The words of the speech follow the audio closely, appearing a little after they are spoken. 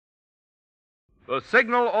The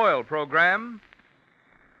Signal Oil Program,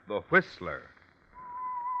 The Whistler.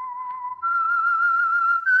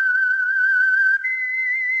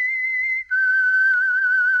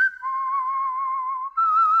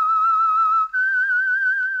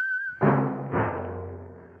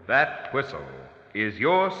 That whistle is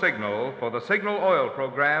your signal for the Signal Oil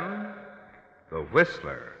Program, The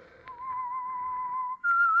Whistler.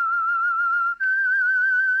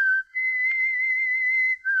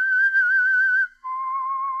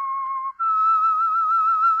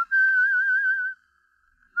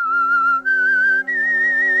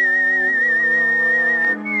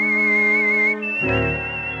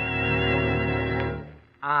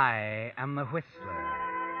 I am the Whistler,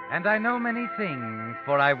 and I know many things,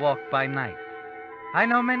 for I walk by night. I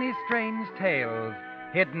know many strange tales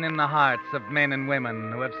hidden in the hearts of men and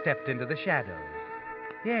women who have stepped into the shadows.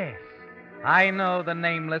 Yes, I know the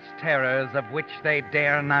nameless terrors of which they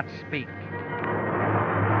dare not speak.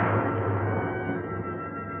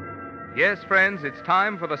 Yes, friends, it's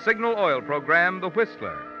time for the Signal Oil Program, The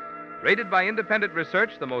Whistler. Rated by independent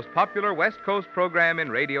research, the most popular West Coast program in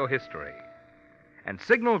radio history. And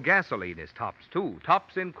Signal gasoline is tops, too.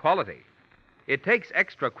 Tops in quality. It takes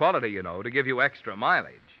extra quality, you know, to give you extra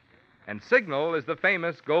mileage. And Signal is the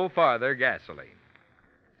famous Go Farther gasoline.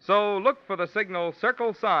 So look for the Signal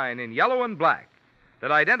circle sign in yellow and black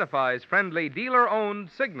that identifies friendly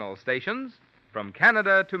dealer-owned Signal stations from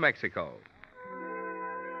Canada to Mexico.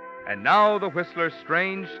 And now the Whistler's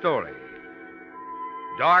strange story.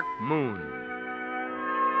 Dark Moon.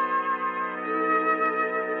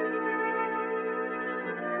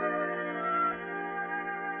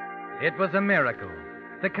 It was a miracle,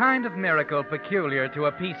 the kind of miracle peculiar to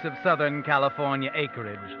a piece of Southern California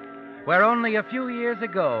acreage, where only a few years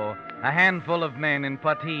ago, a handful of men in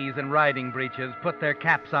puttees and riding breeches put their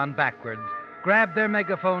caps on backwards, grabbed their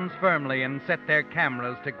megaphones firmly, and set their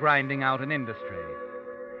cameras to grinding out an industry.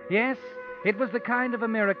 Yes, it was the kind of a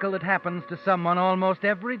miracle that happens to someone almost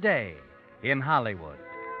every day in Hollywood.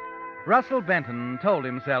 Russell Benton told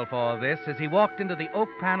himself all this as he walked into the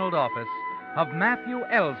oak-paneled office of Matthew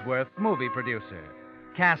Ellsworth, movie producer,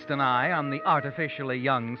 cast an eye on the artificially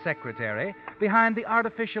young secretary behind the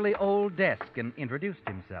artificially old desk, and introduced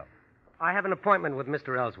himself. I have an appointment with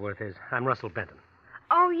Mr. Ellsworth. I'm Russell Benton.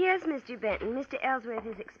 Oh, yes, Mr. Benton. Mr. Ellsworth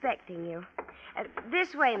is expecting you.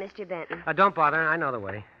 This way, Mr. Benton. Don't bother. I know the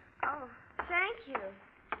way. Oh, thank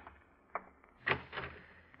you.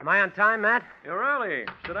 Am I on time, Matt? You're early.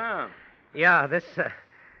 Sit down. Yeah, this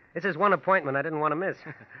is one appointment I didn't want to miss.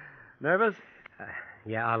 Nervous?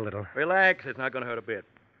 Yeah, a little. Relax. It's not going to hurt a bit.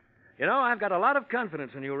 You know, I've got a lot of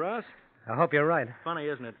confidence in you, Russ. I hope you're right. Funny,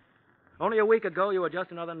 isn't it? Only a week ago, you were just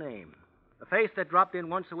another name. A face that dropped in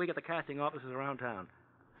once a week at the casting offices around town.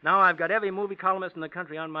 Now I've got every movie columnist in the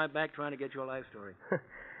country on my back trying to get your life story.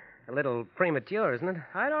 A little premature, isn't it?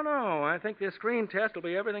 I don't know. I think this screen test will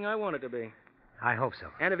be everything I want it to be. I hope so.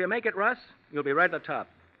 And if you make it, Russ, you'll be right at the top.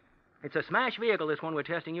 It's a smash vehicle, this one we're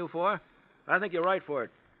testing you for. I think you're right for it.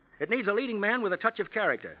 It needs a leading man with a touch of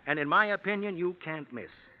character. And in my opinion, you can't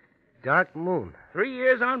miss. Dark Moon. 3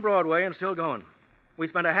 years on Broadway and still going. We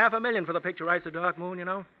spent $500,000 for the picture rights of Dark Moon, you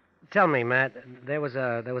know. Tell me, Matt, there was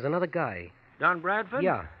another guy. Don Bradford?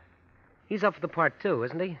 Yeah. He's up for the part, too,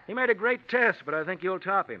 isn't he? He made a great test, but I think you'll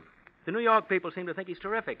top him. The New York people seem to think he's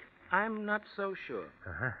terrific. I'm not so sure.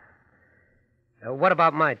 Uh-huh. What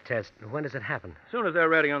about my test? When does it happen? As soon as they're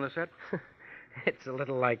ready on the set. It's a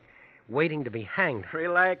little like waiting to be hanged.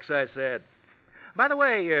 Relax, I said. By the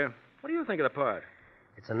way, what do you think of the part?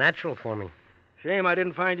 It's a natural for me. Shame I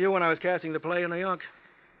didn't find you when I was casting the play in New York.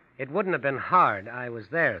 It wouldn't have been hard. I was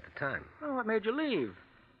there at the time. Oh, what made you leave?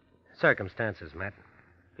 Circumstances, Matt.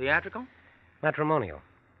 Theatrical? Matrimonial.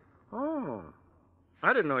 Oh.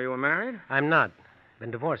 I didn't know you were married. I'm not.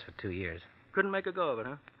 Been divorced for 2 years. Couldn't make a go of it,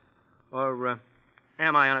 huh? Or,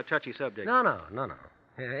 am I on a touchy subject? No.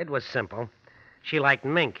 It was simple. She liked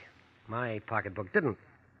mink. My pocketbook didn't.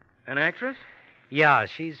 An actress? Yeah,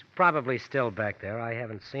 she's probably still back there. I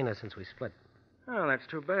haven't seen her since we split. Oh, that's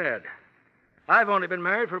too bad. I've only been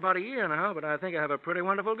married for about a year now, but I think I have a pretty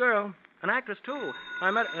wonderful girl. An actress, too.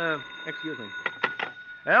 I met... excuse me.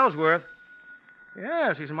 Ellsworth?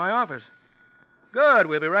 Yes, he's in my office. Good,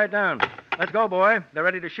 we'll be right down. Let's go, boy. They're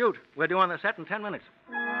ready to shoot. We're due on the set in 10 minutes.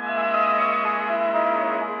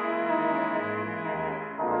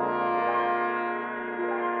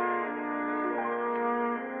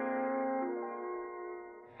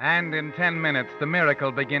 And in 10 minutes, the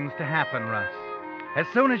miracle begins to happen, Russ. As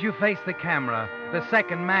soon as you face the camera, the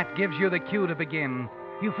second Matt gives you the cue to begin,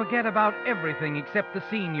 you forget about everything except the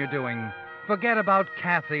scene you're doing. Forget about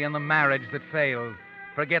Kathy and the marriage that failed.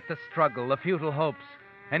 Forget the struggle, the futile hopes,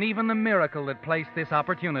 and even the miracle that placed this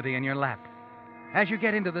opportunity in your lap. As you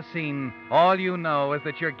get into the scene, all you know is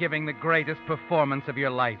that you're giving the greatest performance of your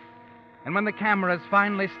life. And when the cameras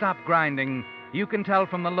finally stop grinding, you can tell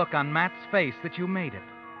from the look on Matt's face that you made it.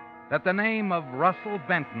 That the name of Russell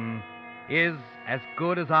Benton is as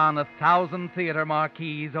good as on 1,000 theater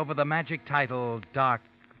marquees over the magic title, Dark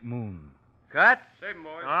Moon. Cut. Same,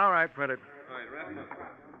 boys. All right, print it. All right, wrap it up.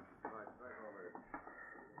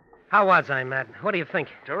 How was I, Matt? What do you think?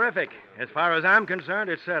 Terrific. As far as I'm concerned,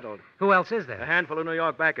 it's settled. Who else is A there? handful of New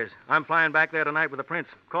York backers. I'm flying back there tonight with the prince.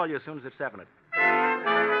 Call you as soon as it's definite.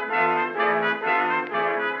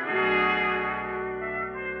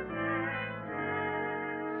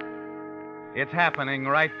 It's happening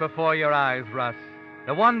right before your eyes, Russ.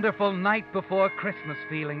 The wonderful night before Christmas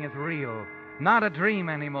feeling is real, not a dream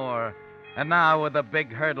anymore. And now, with a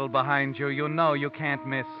big hurdle behind you, you know you can't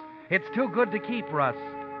miss. It's too good to keep, Russ.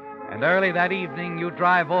 And early that evening, you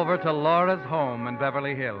drive over to Laura's home in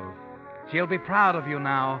Beverly Hills. She'll be proud of you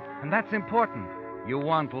now, and that's important. You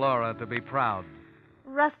want Laura to be proud.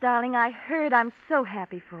 Russ, darling, I heard. I'm so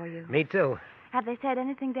happy for you. Me too. Have they said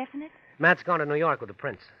anything definite? Matt's gone to New York with the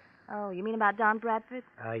prince. Oh, you mean about Don Bradford?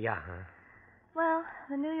 Yeah. Well,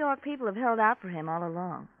 the New York people have held out for him all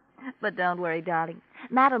along. But don't worry, darling.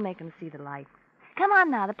 Matt'll make him see the light. Come on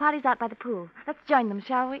now. The party's out by the pool. Let's join them,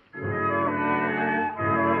 shall we?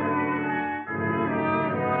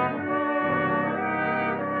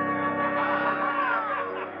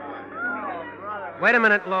 Wait a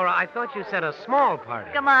minute, Laura. I thought you said a small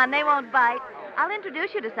party. Come on, they won't bite. I'll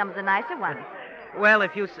introduce you to some of the nicer ones. Well,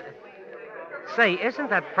 if you say,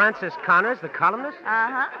 isn't that Frances Connors, the columnist?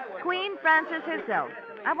 Uh-huh. Queen Frances herself.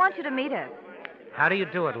 I want you to meet her. How do you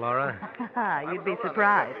do it, Laura? You'd be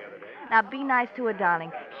surprised. Now, be nice to her,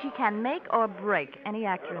 darling. She can make or break any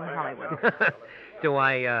actor in Hollywood. Do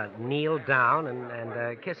I kneel down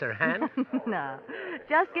and kiss her hand? No.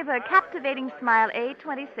 Just give her a captivating smile,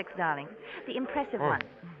 A26, darling. The impressive one.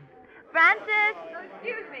 Frances!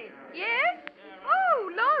 Excuse me. Yes?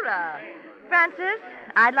 Oh, Laura. Frances,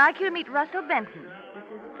 I'd like you to meet Russell Benton. This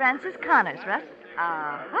is Frances Connors, Russ.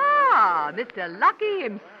 Aha, Mr. Lucky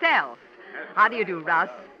himself. How do you do, Russ?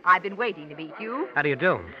 I've been waiting to meet you. How do you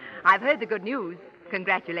do? I've heard the good news.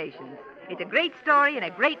 Congratulations. It's a great story and a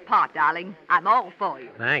great part, darling. I'm all for you.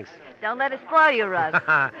 Thanks. Don't let it spoil you, Russ.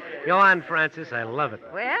 Go on, Francis. I love it.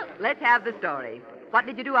 Well, let's have the story. What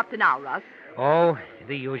did you do up to now, Russ? Oh,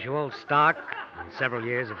 the usual stock. And several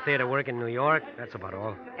years of theater work in New York. That's about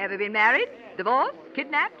all. Ever been married? Divorced?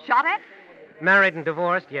 Kidnapped? Shot at? Married and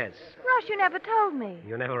divorced, yes. Russ, you never told me.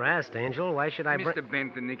 You never asked, Angel. Why should I Mr.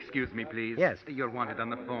 Benton, excuse me, please. Yes. You're wanted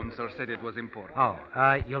on the phone, sir. Said it was important. Oh,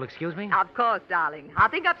 you'll excuse me? Of course, darling. I'll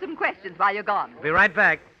think up some questions while you're gone. Be right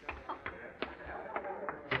back.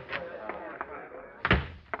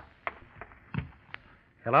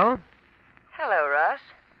 Hello? Hello, Russ.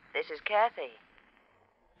 This is Kathy.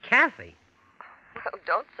 Kathy? Well,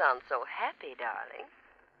 don't sound so happy, darling.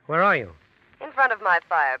 Where are you? In front of my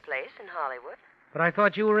fireplace in Hollywood. But I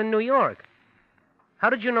thought you were in New York.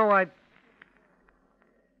 How did you know I...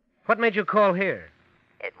 What made you call here?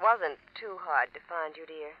 It wasn't too hard to find you,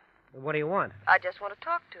 dear. What do you want? I just want to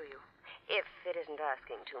talk to you, if it isn't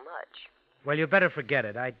asking too much. Well, you better forget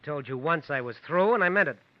it. I told you once I was through, and I meant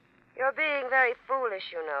it. You're being very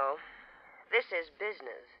foolish, you know. This is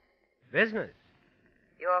business. Business?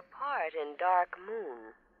 Your part in Dark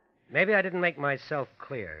Moon. Maybe I didn't make myself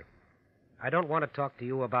clear. I don't want to talk to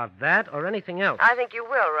you about that or anything else. I think you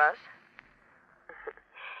will, Russ.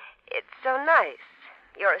 It's so nice.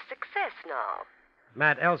 You're a success now.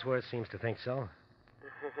 Matt Ellsworth seems to think so.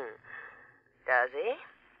 Does he?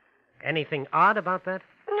 Anything odd about that?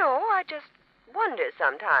 No, I just wonder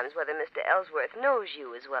sometimes whether Mr. Ellsworth knows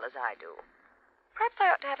you as well as I do. Perhaps I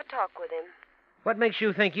ought to have a talk with him. What makes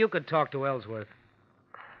you think you could talk to Ellsworth?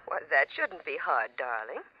 Well, that shouldn't be hard,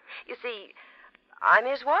 darling. You see, I'm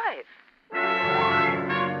his wife.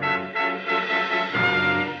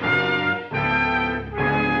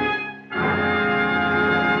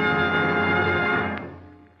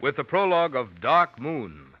 With the prologue of Dark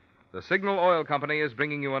Moon, the Signal Oil Company is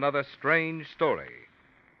bringing you another strange story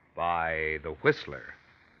by The Whistler.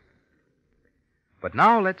 But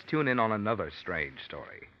now let's tune in on another strange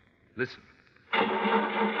story. Listen.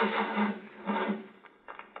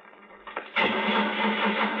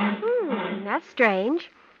 That's strange.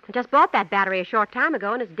 I just bought that battery a short time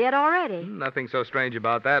ago, and it's dead already. Nothing so strange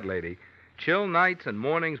about that, lady. Chill nights and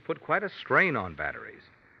mornings put quite a strain on batteries.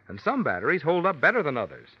 And some batteries hold up better than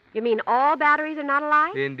others. You mean all batteries are not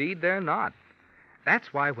alike? Indeed, they're not.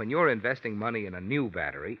 That's why when you're investing money in a new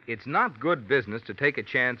battery, it's not good business to take a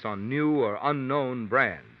chance on new or unknown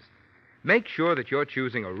brands. Make sure that you're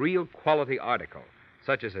choosing a real quality article,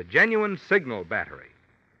 such as a genuine Signal battery.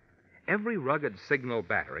 Every rugged Signal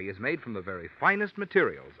battery is made from the very finest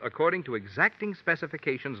materials according to exacting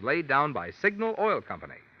specifications laid down by Signal Oil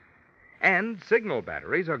Company. And Signal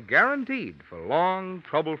batteries are guaranteed for long,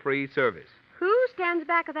 trouble-free service. Who stands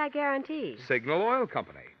back of that guarantee? Signal Oil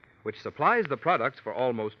Company, which supplies the products for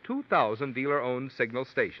almost 2,000 dealer-owned Signal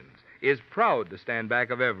stations, is proud to stand back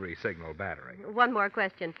of every Signal battery. One more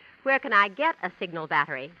question. Where can I get a Signal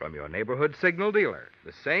battery? From your neighborhood Signal dealer,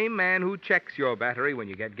 the same man who checks your battery when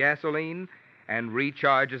you get gasoline and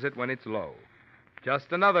recharges it when it's low.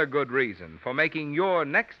 Just another good reason for making your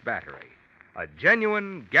next battery a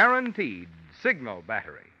genuine, guaranteed Signal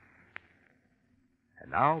battery.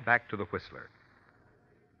 And now, back to the Whistler.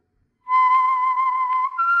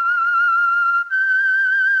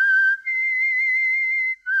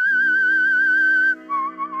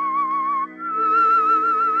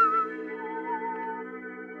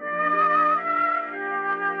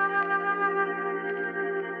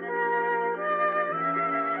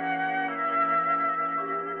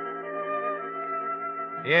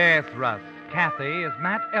 Yes, Russ. Kathy is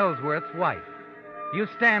Matt Ellsworth's wife. You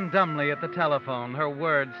stand dumbly at the telephone, her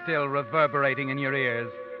words still reverberating in your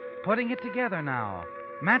ears. Putting it together now.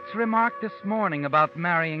 Matt's remark this morning about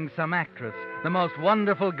marrying some actress, the most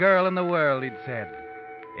wonderful girl in the world, he'd said.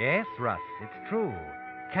 Yes, Russ, it's true.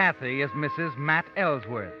 Kathy is Mrs. Matt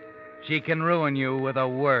Ellsworth. She can ruin you with a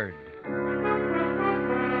word.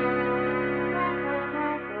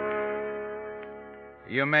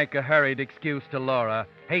 You make a hurried excuse to Laura,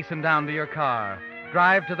 hasten down to your car,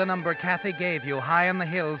 drive to the number Kathy gave you high in the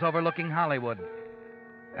hills overlooking Hollywood.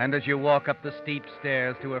 And as you walk up the steep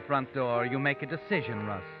stairs to her front door, you make a decision,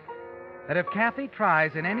 Russ, that if Kathy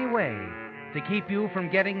tries in any way to keep you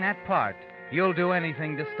from getting that part, you'll do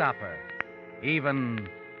anything to stop her, even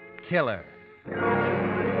kill her.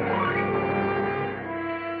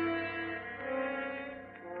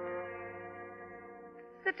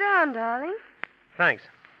 Sit down, darling. Thanks.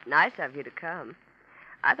 Nice of you to come.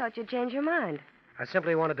 I thought you'd change your mind. I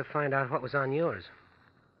simply wanted to find out what was on yours.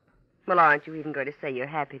 Well, aren't you even going to say you're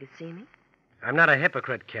happy to see me? I'm not a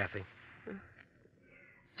hypocrite, Kathy.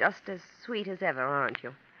 Just as sweet as ever, aren't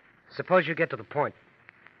you? Suppose you get to the point.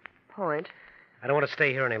 Point? I don't want to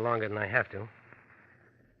stay here any longer than I have to.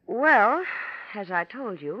 Well, as I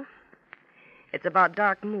told you, it's about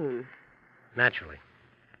Dark Moon. Naturally.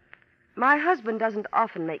 My husband doesn't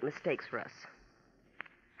often make mistakes, Russ.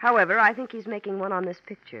 However, I think he's making one on this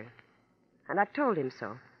picture. And I've told him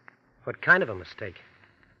so. What kind of a mistake?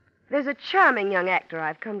 There's a charming young actor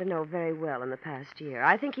I've come to know very well in the past year.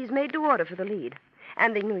 I think he's made to order for the lead.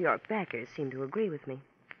 And the New York backers seem to agree with me.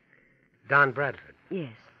 Don Bradford?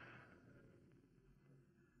 Yes.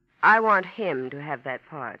 I want him to have that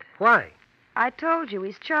part. Why? I told you,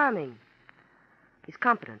 he's charming. He's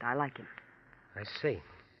competent. I like him. I see.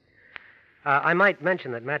 I might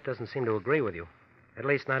mention that Matt doesn't seem to agree with you. At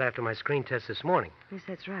least not after my screen test this morning. Yes,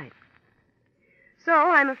 that's right. So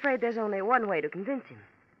I'm afraid there's only one way to convince him.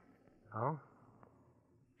 Oh?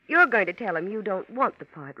 You're going to tell him you don't want the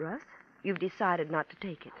part, Russ. You've decided not to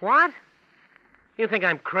take it. What? You think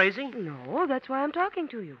I'm crazy? No, that's why I'm talking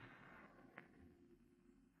to you.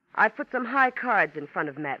 I've put some high cards in front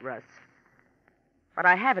of Matt, Russ. But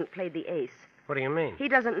I haven't played the ace. What do you mean? He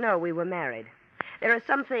doesn't know we were married. There are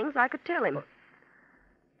some things I could tell him. Well,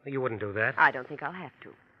 you wouldn't do that. I don't think I'll have to.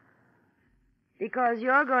 Because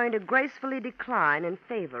you're going to gracefully decline in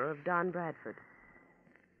favor of Don Bradford.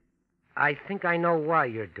 I think I know why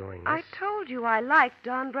you're doing this. I told you I liked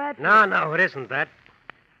Don Bradford. No, it isn't that.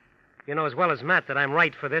 You know as well as Matt that I'm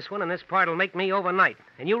right for this one, and this part will make me overnight.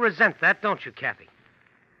 And you resent that, don't you, Kathy?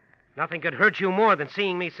 Nothing could hurt you more than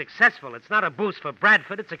seeing me successful. It's not a boost for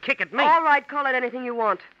Bradford, it's a kick at me. All right, call it anything you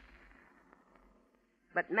want.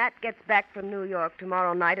 But Matt gets back from New York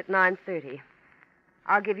tomorrow night at 9:30.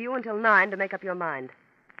 I'll give you until 9 to make up your mind.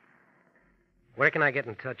 Where can I get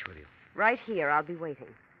in touch with you? Right here. I'll be waiting.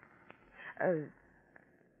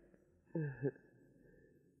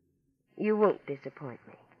 You won't disappoint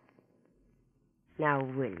me. Now,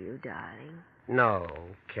 will you, darling? No,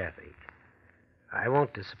 Kathy. I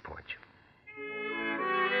won't disappoint you.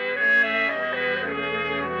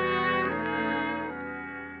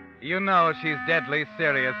 You know she's deadly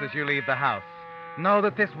serious as you leave the house. Know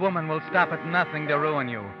that this woman will stop at nothing to ruin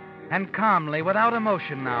you. And calmly, without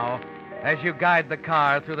emotion now, as you guide the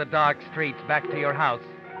car through the dark streets back to your house,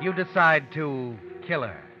 you decide to kill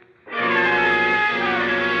her.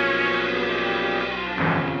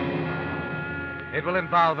 It will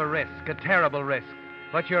involve a risk, a terrible risk.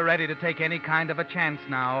 But you're ready to take any kind of a chance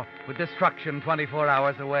now, with destruction 24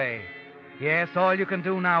 hours away. Yes, all you can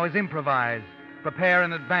do now is improvise. Prepare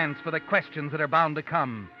in advance for the questions that are bound to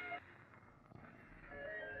come.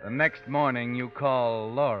 The next morning, you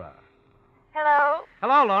call Laura. Hello?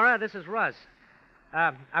 Hello, Laura. This is Russ.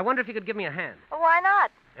 I wonder if you could give me a hand. Well, why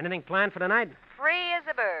not? Anything planned for tonight? Free as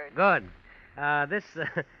a bird. Good.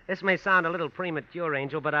 This may sound a little premature,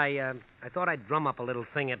 Angel, but I thought I'd drum up a little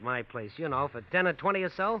thing at my place, for 10 or 20 or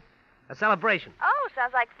so. A celebration. Oh,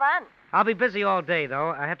 sounds like fun. I'll be busy all day, though.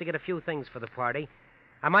 I have to get a few things for the party.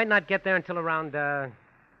 I might not get there until around 9.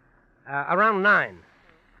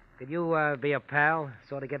 Could you be a pal,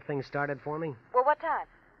 sort of get things started for me? Well, what time?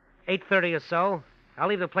 8:30 or so. I'll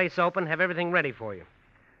leave the place open, have everything ready for you.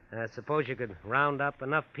 Suppose you could round up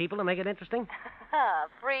enough people to make it interesting?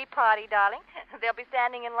 Free party, darling. They'll be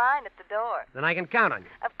standing in line at the door. Then I can count on you.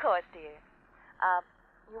 Of course, dear.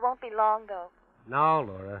 You won't be long, though. No,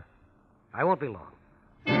 Laura. I won't be long.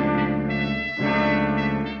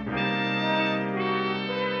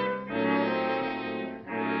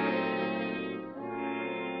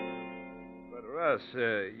 But, Russ,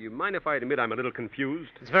 you mind if I admit I'm a little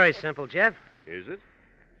confused? It's very simple, Jeff. Is it?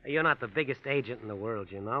 You're not the biggest agent in the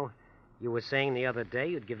world, you know. You were saying the other day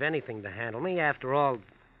you'd give anything to handle me. After all,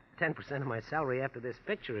 10% of my salary after this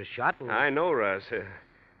picture is shot. I know, Russ.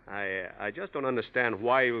 I just don't understand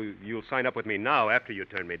why you'll sign up with me now after you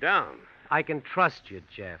turn me down. I can trust you,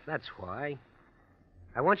 Jeff. That's why.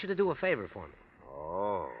 I want you to do a favor for me.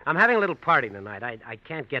 Oh. I'm having a little party tonight. I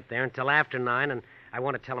can't get there until after 9, and I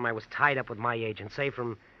want to tell him I was tied up with my agent, say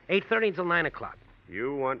from 8:30 until 9 o'clock.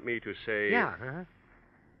 You want me to say... Yeah, uh-huh.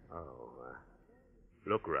 Oh,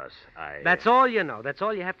 look, Russ, That's all you know. That's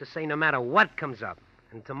all you have to say no matter what comes up.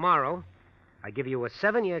 And tomorrow, I give you a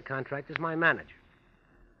 7-year contract as my manager.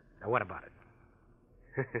 Now, what about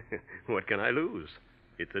it? What can I lose?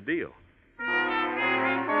 It's a deal.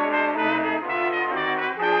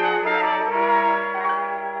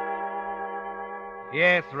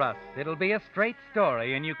 Yes, Russ, it'll be a straight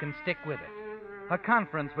story, and you can stick with it. A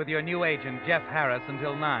conference with your new agent, Jeff Harris,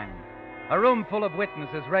 until 9. A room full of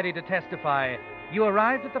witnesses ready to testify. You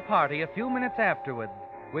arrived at the party a few minutes afterward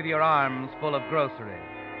with your arms full of groceries.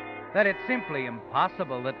 That it's simply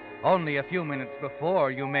impossible that only a few minutes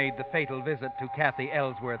before you made the fatal visit to Kathy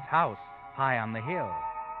Ellsworth's house high on the hill.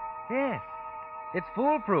 Yes, it's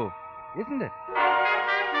foolproof, isn't it?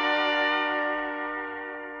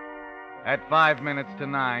 At 5 minutes to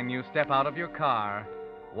 9, you step out of your car,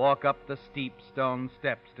 walk up the steep stone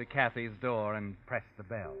steps to Kathy's door, and press the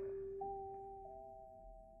bell.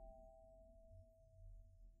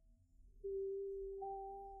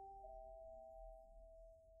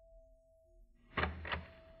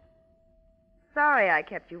 Sorry I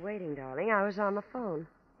kept you waiting, darling. I was on the phone.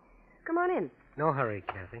 Come on in. No hurry,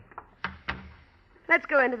 Kathy. Let's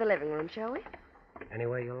go into the living room, shall we? Any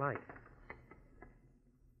way you like.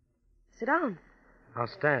 Sit down. I'll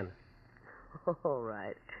stand. All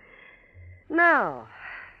right. Now,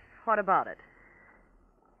 what about it?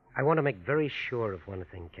 I want to make very sure of one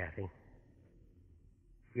thing, Kathy.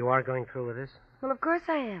 You are going through with this? Well, of course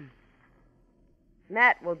I am.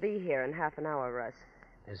 Matt will be here in half an hour, Russ.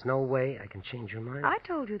 There's no way I can change your mind? I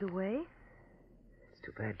told you the way. It's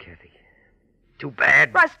too bad, Kathy. Too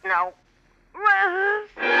bad. Russ, no. Russ!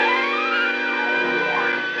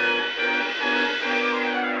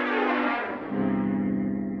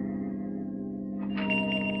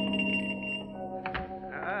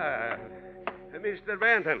 Mr.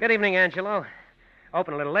 Benton. Good evening, Angelo.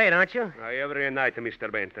 Open a little late, aren't you? Every night,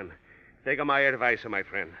 Mr. Benton. Take my advice, my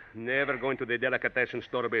friend. Never go into the delicatessen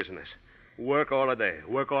store business. Work all day.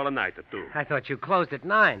 Work all night, too. I thought you closed at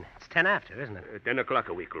 9. It's 10 after, isn't it? 10 o'clock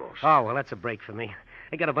we close. Oh, well, that's a break for me.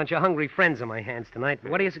 I got a bunch of hungry friends on my hands tonight.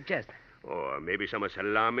 What do you suggest? Oh, maybe some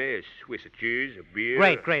salami, Swiss cheese, a beer.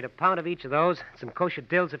 Great. A pound of each of those. Some kosher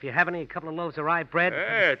dills if you have any. A couple of loaves of rye bread.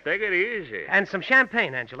 Hey, take it easy. And some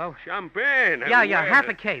champagne, Angelo. Champagne? Yeah, half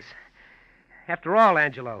a case. After all,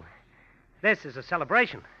 Angelo, this is a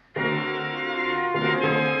celebration.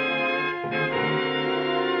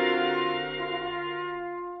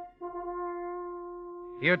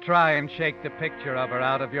 You try and shake the picture of her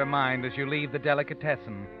out of your mind as you leave the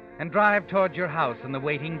delicatessen and drive toward your house and the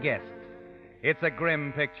waiting guests. It's a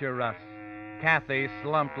grim picture, Russ. Kathy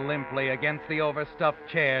slumped limply against the overstuffed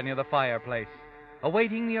chair near the fireplace,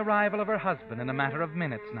 awaiting the arrival of her husband in a matter of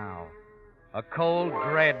minutes now. A cold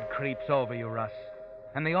dread creeps over you, Russ,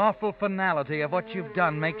 and the awful finality of what you've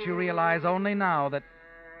done makes you realize only now that,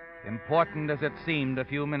 important as it seemed a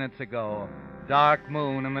few minutes ago, Dark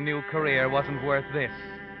Moon and the new career wasn't worth this.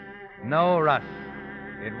 No, Russ,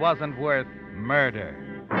 It wasn't worth murder.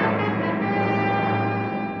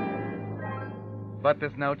 But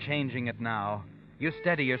there's no changing it now. You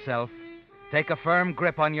steady yourself. Take a firm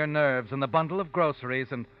grip on your nerves and the bundle of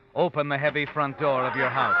groceries and open the heavy front door of your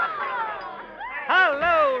house.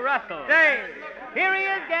 Hello, Russell. Dave. Here he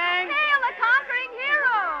is, gang. Hail the conquering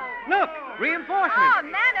hero! Look, reinforcements. Oh,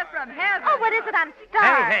 manna from heaven. Oh, what is it? I'm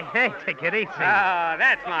starved. Hey, take it easy. Ah,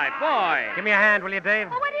 that's my boy. Give me a hand, will you, Dave?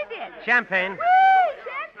 Oh, what is it? Champagne. Woo,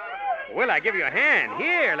 champagne. Will I give you a hand?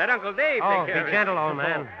 Here, let Uncle Dave Oh, take care of be it. gentle, old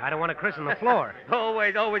man. I don't want to christen the floor.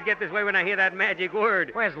 Always get this way when I hear that magic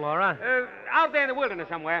word. Where's Laura? Out there in the wilderness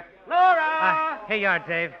somewhere. Laura! Here you are,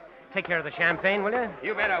 Dave. Take care of the champagne, will you?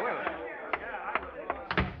 You bet I will.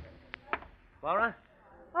 Laura?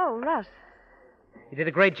 Oh, Russ. You did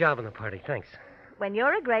a great job on the party. Thanks. When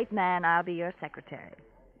you're a great man, I'll be your secretary.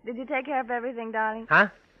 Did you take care of everything, darling? Huh?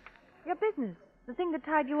 Your business. The thing that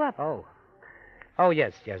tied you up. Oh. Oh,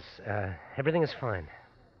 yes. Everything is fine.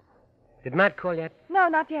 Did Matt call yet? No,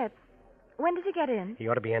 not yet. When does he get in? He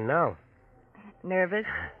ought to be in now. Nervous?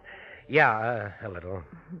 Yeah, a little.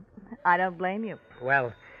 I don't blame you.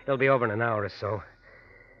 Well, it'll be over in an hour or so.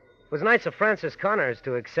 It was nice of Frances Connors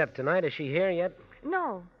to accept tonight. Is she here yet?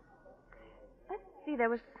 No. Let's see, there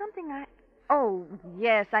was something I... Oh,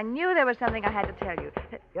 yes, I knew there was something I had to tell you.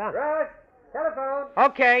 Yeah. Russ, telephone.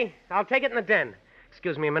 Okay, I'll take it in the den.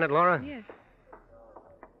 Excuse me a minute, Laura. Yes.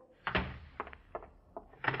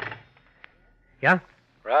 Yeah?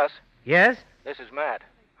 Russ, Yes? this is Matt.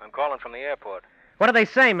 I'm calling from the airport. What do they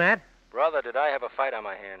say, Matt? Brother, did I have a fight on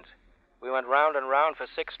my hands. We went round and round for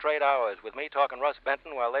 6 straight hours, with me talking Russ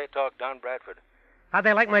Benton while they talked Don Bradford. How'd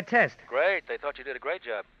they like my test? Great. They thought you did a great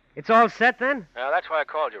job. It's all set, then? Now, that's why I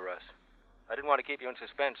called you, Russ. I didn't want to keep you in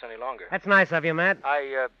suspense any longer. That's nice of you, Matt.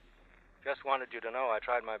 I just wanted you to know I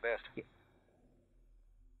tried my best.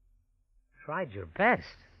 Tried your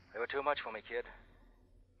best. They were too much for me, kid.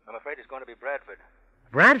 I'm afraid it's going to be Bradford.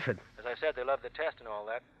 Bradford? As I said, they loved the test and all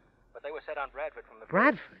that, but they were set on Bradford from the first.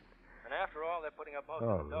 Bradford? And after all, they're putting up most Oh,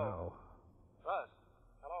 of the dough. no. Russ,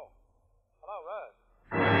 hello. Hello, Russ.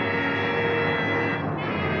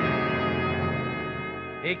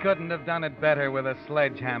 He couldn't have done it better with a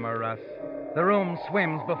sledgehammer, Russ. The room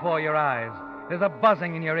swims before your eyes. There's a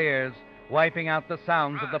buzzing in your ears, wiping out the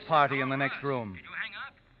sounds of the party in the next room. Did you hang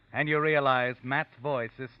up? And you realize Matt's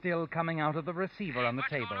voice is still coming out of the receiver on the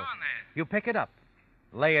table. What's going on there? You pick it up,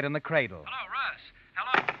 lay it in the cradle. Hello, Russ.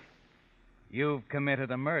 Hello. You've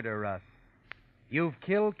committed a murder, Russ. You've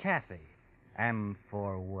killed Kathy. And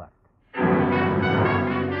for what?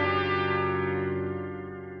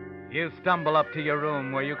 You stumble up to your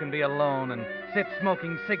room where you can be alone and sit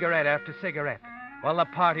smoking cigarette after cigarette while the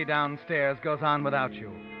party downstairs goes on without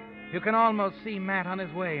you. You can almost see Matt on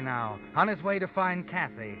his way now, on his way to find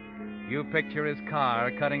Kathy. You picture his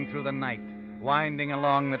car cutting through the night, winding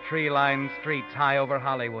along the tree-lined streets high over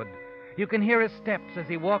Hollywood. You can hear his steps as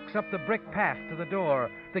he walks up the brick path to the door,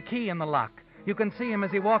 the key in the lock. You can see him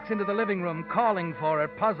as he walks into the living room, calling for her,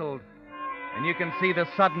 puzzled. And you can see the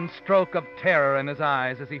sudden stroke of terror in his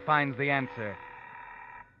eyes as he finds the answer.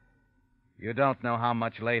 You don't know how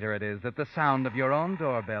much later it is that the sound of your own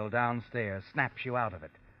doorbell downstairs snaps you out of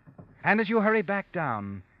it. And as you hurry back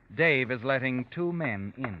down, Dave is letting 2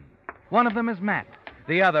 men in. One of them is Matt.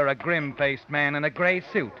 The other, a grim-faced man in a gray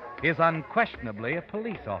suit, is unquestionably a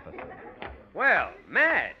police officer. Well,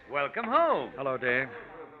 Matt, welcome home. Hello, Dave.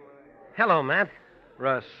 Hello, Matt.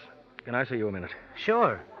 Russ, can I see you a minute?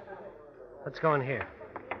 Sure. Let's go in here.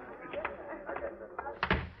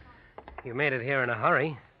 You made it here in a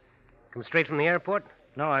hurry. Come straight from the airport?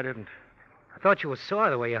 No, I didn't. I thought you were sore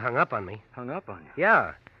the way you hung up on me. Hung up on you?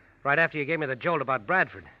 Yeah, right after you gave me the jolt about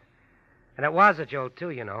Bradford. And it was a jolt, too,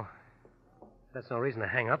 you know. That's no reason to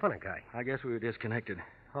hang up on a guy. I guess we were disconnected.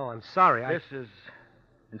 Oh, I'm sorry. This is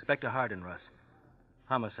Inspector Hardin, Russ.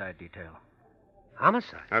 Homicide detail.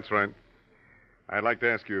 Homicide? That's right. I'd like to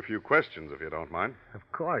ask you a few questions, if you don't mind. Of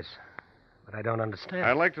course. But I don't understand.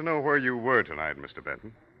 I'd like to know where you were tonight, Mr.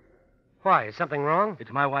 Benton. Why? Is something wrong?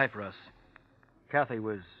 It's my wife, Russ. Kathy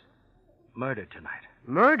was murdered tonight.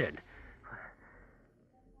 Murdered?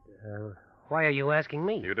 Why are you asking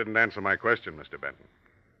me? You didn't answer my question, Mr. Benton.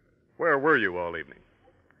 Where were you all evening?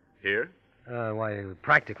 Here? Why,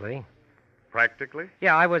 practically. Practically?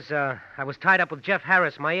 Yeah, I was tied up with Jeff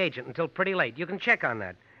Harris, my agent, until pretty late. You can check on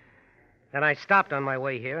that. Then I stopped on my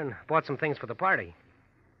way here and bought some things for the party.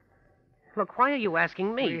 Look, why are you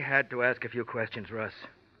asking me? We had to ask a few questions, Russ.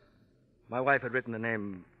 My wife had written the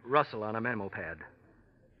name Russell on a memo pad.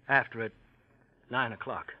 After it, 9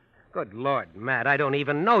 o'clock. Good Lord, Matt, I don't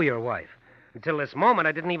even know your wife. Until this moment,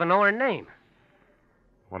 I didn't even know her name.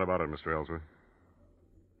 What about it, Mr. Ellsworth?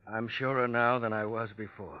 I'm surer now than I was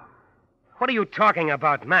before. What are you talking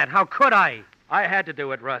about, Matt? How could I? I had to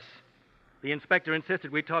do it, Russ. The inspector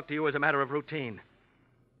insisted we talk to you as a matter of routine,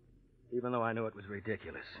 even though I knew it was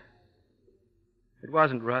ridiculous. It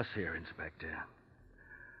wasn't Russ here, Inspector.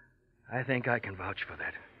 I think I can vouch for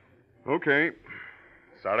that. Okay.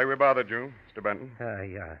 Sorry we bothered you, Mr. Benton.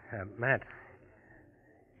 Matt,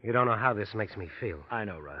 you don't know how this makes me feel. I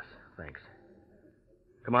know, Russ. Thanks.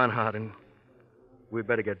 Come on, Hardin. We'd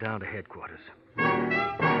better get down to headquarters.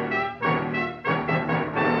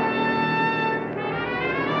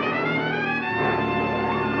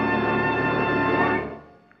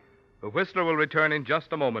 The Whistler will return in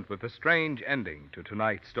just a moment with the strange ending to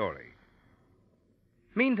tonight's story.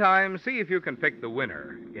 Meantime, see if you can pick the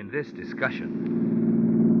winner in this discussion.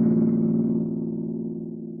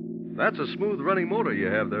 That's a smooth-running motor you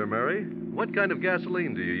have there, Mary. What kind of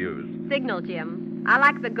gasoline do you use? Signal, Jim. I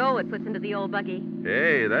like the go it puts into the old buggy.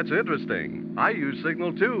 Hey, that's interesting. I use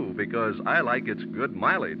Signal, too, because I like its good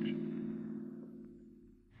mileage.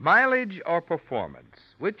 Mileage or performance?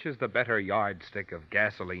 Which is the better yardstick of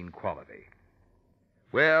gasoline quality?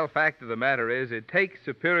 Well, fact of the matter is, it takes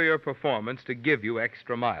superior performance to give you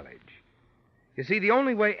extra mileage. You see, the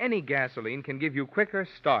only way any gasoline can give you quicker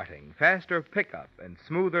starting, faster pickup, and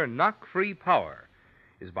smoother knock-free power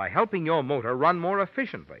is by helping your motor run more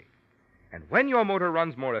efficiently. And when your motor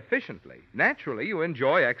runs more efficiently, naturally you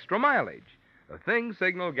enjoy extra mileage, a thing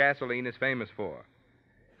Signal gasoline is famous for.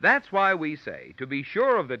 That's why we say, to be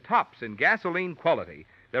sure of the tops in gasoline quality,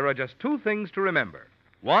 there are just two things to remember.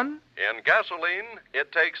 One, in gasoline,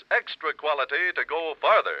 it takes extra quality to go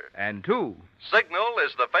farther. And two, Signal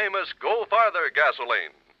is the famous Go Farther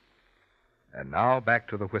gasoline. And now back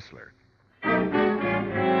to the Whistler.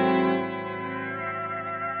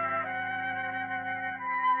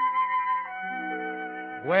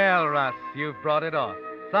 Well, Russ, you've brought it off.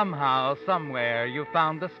 Somehow, somewhere, you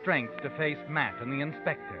found the strength to face Matt and the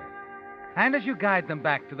inspector. And as you guide them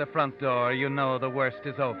back to the front door, you know the worst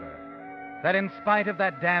is over. That in spite of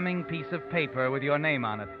that damning piece of paper with your name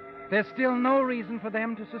on it, there's still no reason for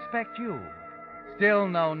them to suspect you. Still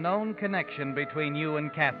no known connection between you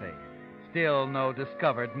and Kathy. Still no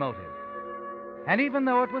discovered motive. And even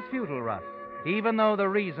though it was futile, Russ, even though the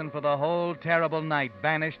reason for the whole terrible night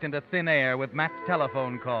vanished into thin air with Matt's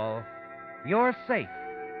telephone call, you're safe.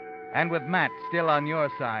 And with Matt still on your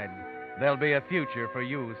side, there'll be a future for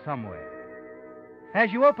you somewhere.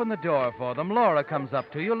 As you open the door for them, Laura comes up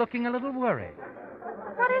to you looking a little worried.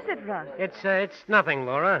 What is it, Russ? It's nothing,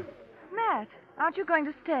 Laura. Matt, aren't you going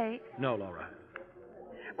to stay? No, Laura.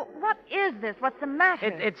 What is this? What's the matter?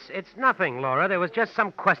 It's nothing, Laura. There was just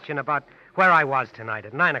some question about where I was tonight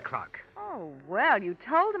at 9 o'clock. Oh, well, you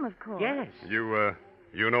told him, of course. Yes. You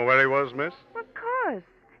know where he was, miss? Of course.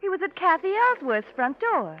 He was at Kathy Ellsworth's front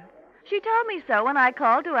door. She told me so when I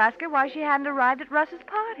called to ask her why she hadn't arrived at Russ's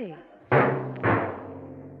party.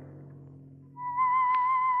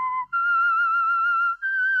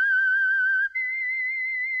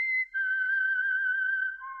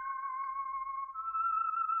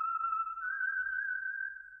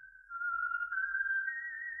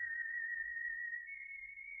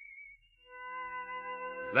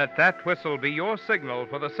 Let that whistle be your signal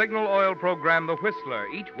for the Signal Oil program, The Whistler,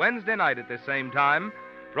 each Wednesday night at this same time,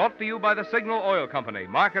 brought to you by the Signal Oil Company,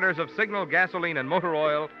 marketers of Signal gasoline and motor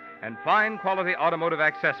oil and fine quality automotive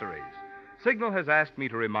accessories. Signal has asked me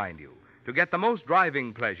to remind you, to get the most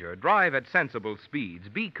driving pleasure, drive at sensible speeds,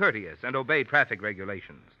 be courteous, and obey traffic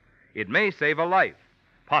regulations. It may save a life,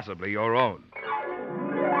 possibly your own.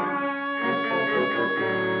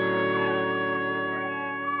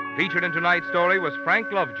 Featured in tonight's story was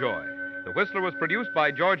Frank Lovejoy. The Whistler was produced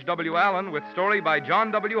by George W. Allen with story by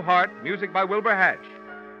John W. Hart, music by Wilbur Hatch,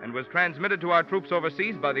 and was transmitted to our troops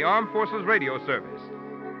overseas by the Armed Forces Radio Service.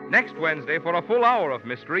 Next Wednesday, for a full hour of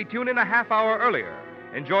mystery, tune in a half hour earlier.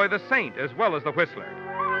 Enjoy The Saint as well as The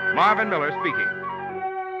Whistler. Marvin Miller speaking.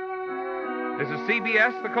 This is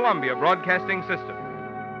CBS, the Columbia Broadcasting System.